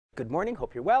Good morning,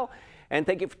 hope you're well, and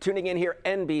thank you for tuning in here,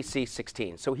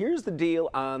 NBC-16. So here's the deal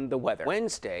on the weather.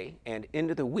 Wednesday and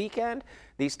into the weekend,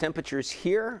 these temperatures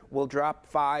here will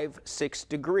drop 5-6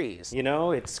 degrees. You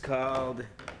know, it's called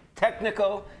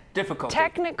technical difficulty.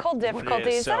 Technical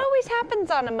difficulties. That always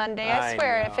happens on a Monday, I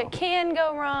swear. If it can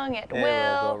go wrong, it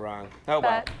will go wrong. Oh,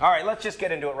 well. All right, let's just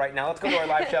get into it right now. Let's go to our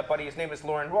live shot buddy. His name is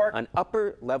Lauren Rourke. An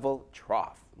upper level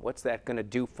trough. What's that going to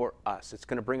do for us? It's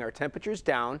going to bring our temperatures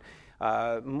down.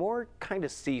 More kind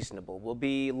of seasonable. We'll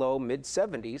be low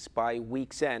mid-70s by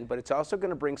week's end, but it's also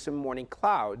going to bring some morning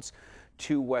clouds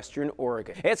to western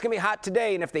Oregon. It's going to be hot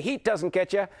today, and if the heat doesn't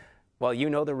get you, well,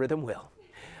 you know the rhythm will.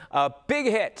 A big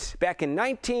hit back in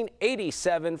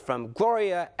 1987 from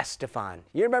Gloria Estefan.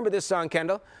 You remember this song,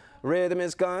 Kendall? Rhythm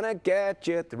is gonna get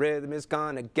you, the rhythm is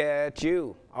gonna get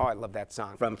you. Oh, I love that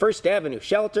song. From First Avenue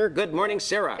Shelter, good morning,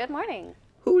 Sarah. Good morning.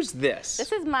 Who's this?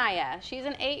 This is Maya. She's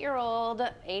an 8-year-old,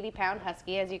 80-pound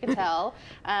husky, as you can tell.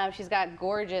 She's got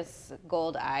gorgeous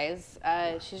gold eyes.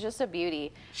 She's just a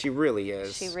beauty. She really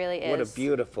is. She really is. What a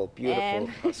beautiful, beautiful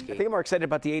husky. I think I'm more excited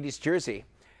about the 80s jersey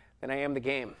than I am the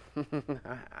game.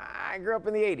 I grew up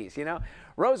in the 80s, you know.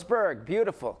 Roseburg,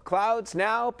 beautiful. Clouds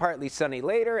now, partly sunny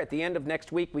later. At the end of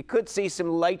next week, we could see some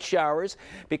light showers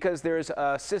because there's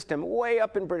a system way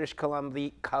up in British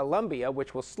Columbia,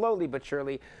 which will slowly but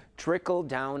surely trickle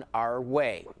down our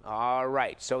way. All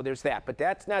right, so there's that. But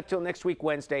that's not till next week,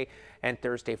 Wednesday and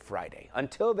Thursday, Friday.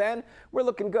 Until then, we're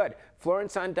looking good.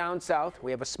 Florence on down south,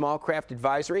 we have a small craft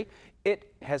advisory.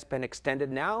 It has been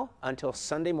extended now until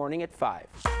Sunday morning at 5.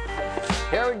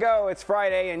 Here we go. It's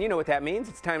Friday, and you know what that means.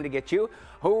 It's time to get you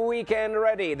weekend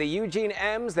ready. The Eugene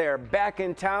M's, they're back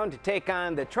in town to take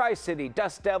on the Tri-City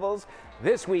Dust Devils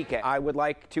this weekend. I would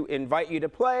like to invite you to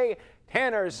play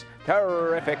Tanner's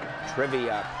Terrific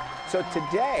Trivia. So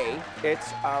today,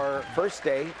 it's our first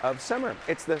day of summer.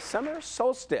 It's the summer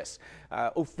solstice,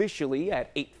 officially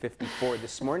at 8:54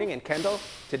 this morning. And Kendall,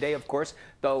 today, of course,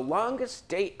 the longest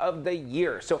day of the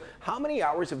year. So how many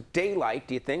hours of daylight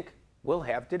do you think we'll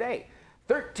have today?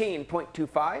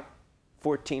 13.25,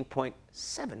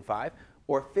 14.75,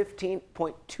 or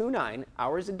 15.29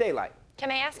 hours of daylight?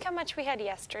 Can I ask how much we had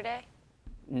yesterday?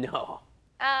 No.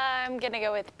 I'm going to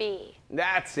go with B.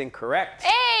 That's incorrect.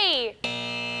 A!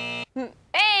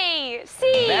 A!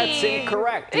 C! That's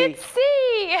incorrect. It's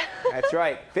C! That's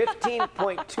right.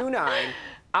 15.29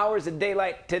 hours of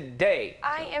daylight today.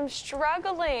 I am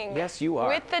struggling. Yes, you are.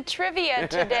 With the trivia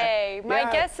today. My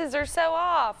guesses are so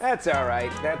off. That's all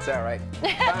right. That's all right.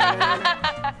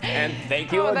 And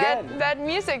thank you again. That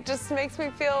music just makes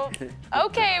me feel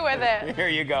okay with it. Here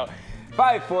you go.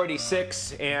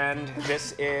 5:46, and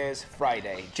this is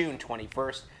Friday, June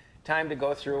 21st. Time to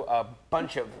go through a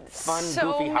bunch of fun,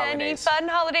 goofy holidays. So many fun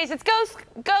holidays. It's go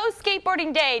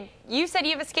skateboarding day. You said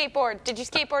you have a skateboard. Did you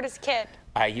skateboard as a kid?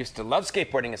 I used to love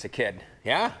skateboarding as a kid.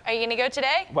 Yeah? Are you going to go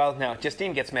today? Well, no.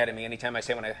 Justine gets mad at me anytime I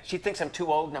say she thinks I'm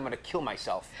too old and I'm going to kill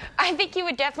myself. I think you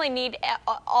would definitely need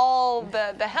all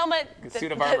the helmet,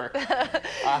 suit of armor.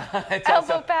 It's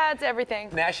elbow pads, everything.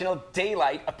 National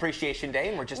Daylight Appreciation Day,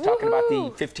 and we're just talking about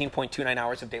the 15.29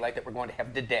 hours of daylight that we're going to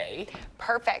have today.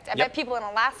 Perfect. I bet people in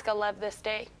Alaska love this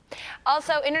day.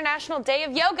 Also, International Day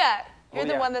of Yoga. You're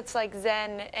the one that's like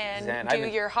zen and do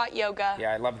your hot yoga.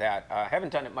 Yeah, I love that. I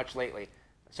haven't done it much lately,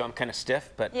 so I'm kind of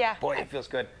stiff, but boy, it feels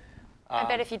good. I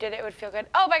bet if you did it, it would feel good.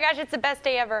 Oh my gosh, it's the best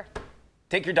day ever.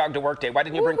 Take your dog to work day. Why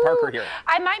didn't you bring Parker here?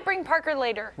 I might bring Parker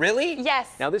later. Really? Yes.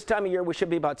 Now, this time of year, we should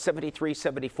be about 73,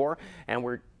 74, and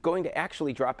we're going to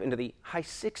actually drop into the high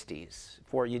 60s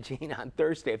for Eugene on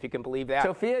Thursday, if you can believe that.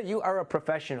 Sophia, you are a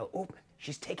professional. Oop,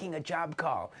 she's taking a job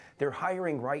call. They're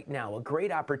hiring right now. A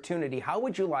great opportunity. How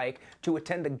would you like to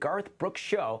attend the Garth Brooks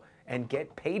show and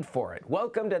get paid for it?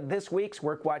 Welcome to this week's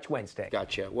Work Watch Wednesday.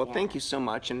 Gotcha. Well, thank you so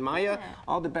much. And Maya,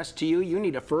 all the best to you. You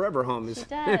need a forever home is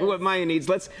what Maya needs.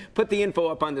 Let's put the info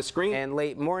up on the screen. And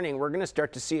late morning, we're going to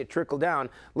start to see it trickle down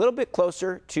a little bit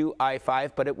closer to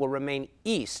I-5, but it will remain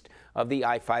east of the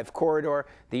I-5 corridor,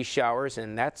 these showers,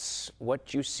 and that's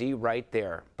what you see right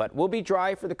there. But we'll be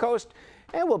dry for the coast,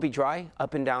 and we'll be dry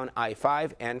up and down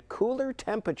I-5, and cooler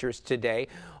temperatures today,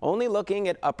 only looking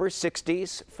at upper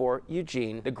 60s for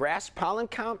Eugene. The grass pollen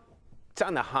count, it's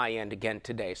on the high end again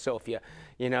today. So if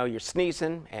you're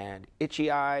sneezing and itchy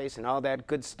eyes and all that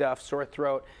good stuff, sore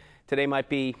throat, today might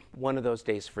be one of those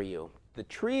days for you. The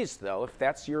trees, though, if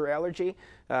that's your allergy,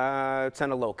 it's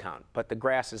on a low count, but the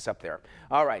grass is up there.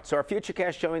 All right, so our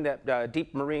futurecast showing that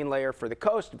deep marine layer for the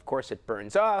coast. Of course, it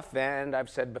burns off, and I've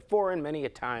said before, and many a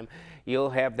time,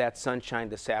 you'll have that sunshine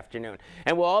this afternoon.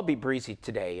 And we'll all be breezy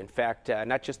today. In fact,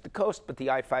 not just the coast, but the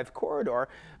I-5 corridor.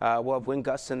 We'll have wind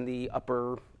gusts in the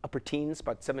upper upper teens,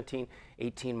 about 17,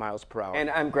 18 miles per hour. And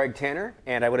I'm Greg Tanner,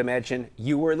 and I would imagine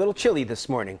you were a little chilly this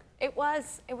morning. It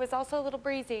was. It was also a little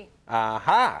breezy.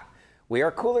 Aha! We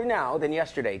are cooler now than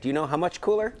yesterday. Do you know how much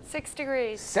cooler? 6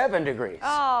 degrees. 7 degrees.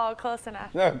 Oh, close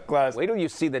enough. Close. Wait till you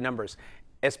see the numbers,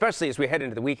 especially as we head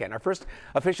into the weekend, our first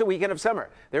official weekend of summer.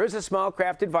 There is a small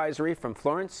craft advisory from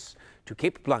Florence to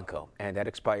Cape Blanco, and that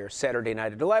expires Saturday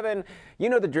night at 11. You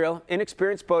know the drill.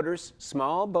 Inexperienced boaters,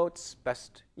 small boats,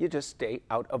 best you just stay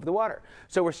out of the water.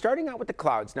 So we're starting out with the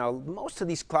clouds. Now, most of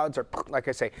these clouds are, like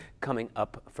I say, coming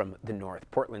up from the north.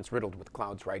 Portland's riddled with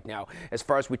clouds right now. As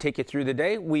far as we take you through the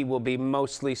day, we will be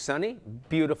mostly sunny,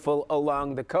 beautiful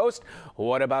along the coast.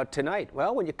 What about tonight?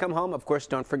 Well, when you come home, of course,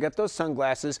 don't forget those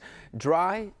sunglasses.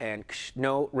 Dry and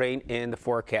no rain in the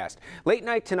forecast. Late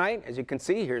night tonight, as you can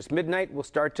see, here's midnight. We'll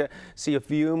start to see a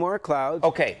few more clouds.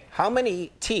 Okay, how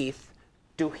many teeth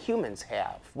do humans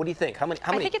have? What do you think? How many?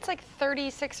 I think it's like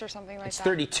 36 or something like that. It's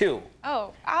 32.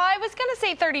 Oh, I was going to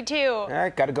say 32. All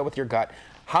right, got to go with your gut.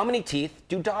 How many teeth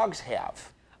do dogs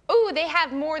have? Ooh, they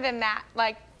have more than that,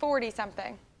 like 40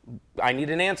 something. I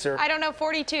need an answer. I don't know,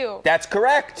 42. That's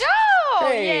correct. No!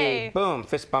 Hey, Yay. Boom,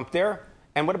 fist bump there.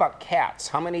 And what about cats?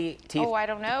 How many teeth? Oh, I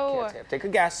don't know. Cats have? Take a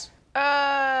guess.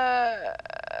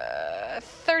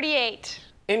 38.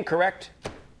 Incorrect.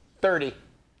 30.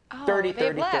 Oh, 30, they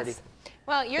have 30, less. 30.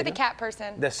 Well, you're the cat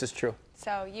person, This is true.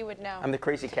 so you would know. I'm the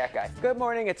crazy cat guy. Good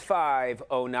morning, it's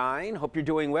 5:09. Hope you're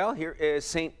doing well. Here is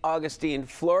St. Augustine,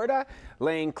 Florida,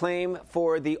 laying claim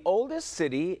for the oldest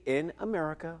city in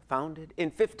America, founded in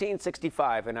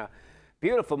 1565. And a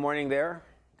beautiful morning there.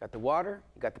 Got the water,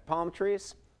 you got the palm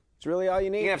trees. It's really all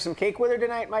you need. You gonna have some cake with her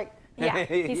tonight, Mike? Yeah,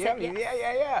 he said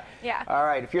yes. Yeah. All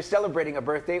right, if you're celebrating a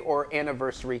birthday or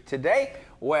anniversary today,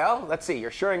 well, let's see,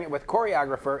 you're sharing it with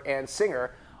choreographer and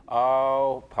singer,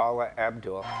 Paula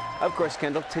Abdul. Of course,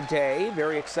 Kendall, today,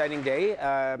 very exciting day.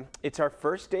 It's our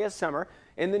first day of summer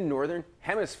in the Northern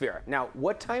Hemisphere. Now,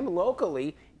 what time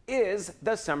locally is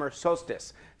the summer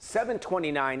solstice?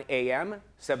 7:29 a.m.,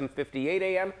 7:58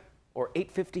 a.m., or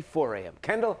 8:54 a.m.?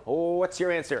 Kendall, what's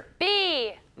your answer?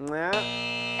 B. Nah.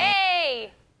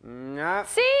 A. Nah.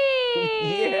 C.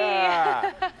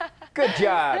 Yeah. Good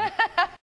job.